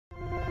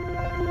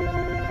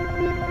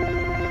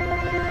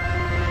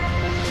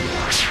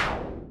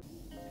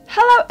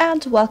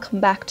and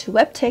welcome back to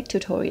Webtech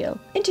Tutorial.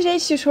 In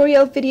today's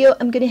tutorial video,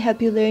 I'm going to help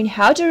you learn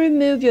how to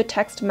remove your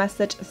text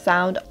message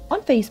sound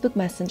on Facebook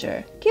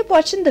Messenger. Keep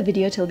watching the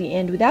video till the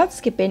end without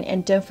skipping,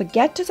 and don't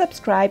forget to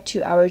subscribe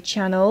to our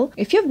channel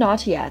if you've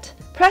not yet.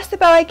 Press the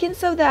bell icon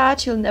so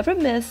that you'll never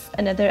miss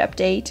another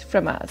update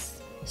from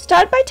us.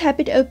 Start by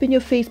tapping open your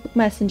Facebook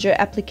Messenger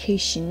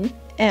application,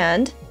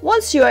 and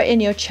once you are in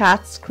your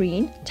chat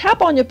screen,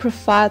 tap on your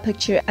profile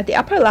picture at the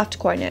upper left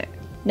corner.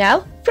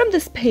 Now, from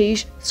this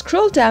page,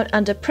 scroll down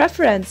under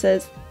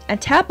Preferences and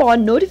tap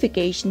on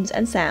Notifications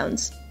and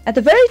Sounds. At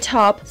the very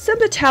top,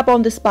 simply tap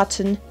on this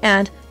button,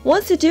 and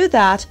once you do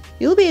that,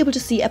 you'll be able to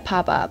see a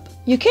pop-up.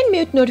 You can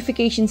mute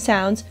notification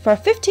sounds for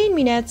 15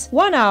 minutes,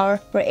 1 hour,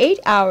 for 8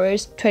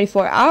 hours,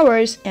 24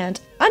 hours, and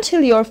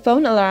until your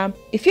phone alarm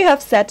if you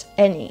have set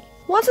any.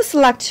 Once you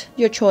select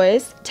your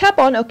choice, tap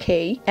on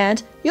OK,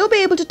 and you'll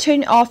be able to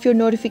turn off your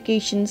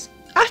notifications.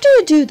 After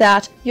you do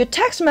that, your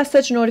text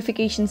message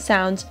notification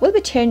sounds will be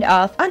turned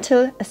off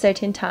until a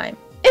certain time.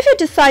 If you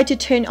decide to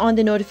turn on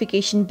the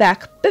notification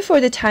back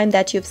before the time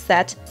that you've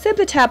set,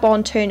 simply tap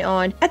on Turn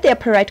On at the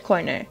upper right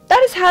corner.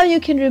 That is how you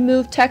can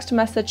remove text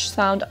message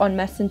sound on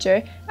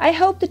Messenger. I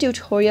hope the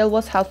tutorial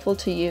was helpful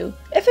to you.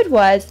 If it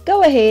was,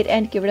 go ahead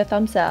and give it a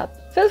thumbs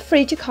up. Feel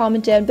free to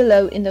comment down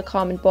below in the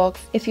comment box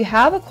if you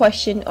have a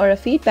question or a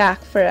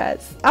feedback for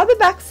us. I'll be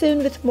back soon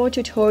with more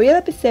tutorial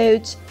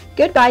episodes.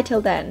 Goodbye till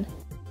then.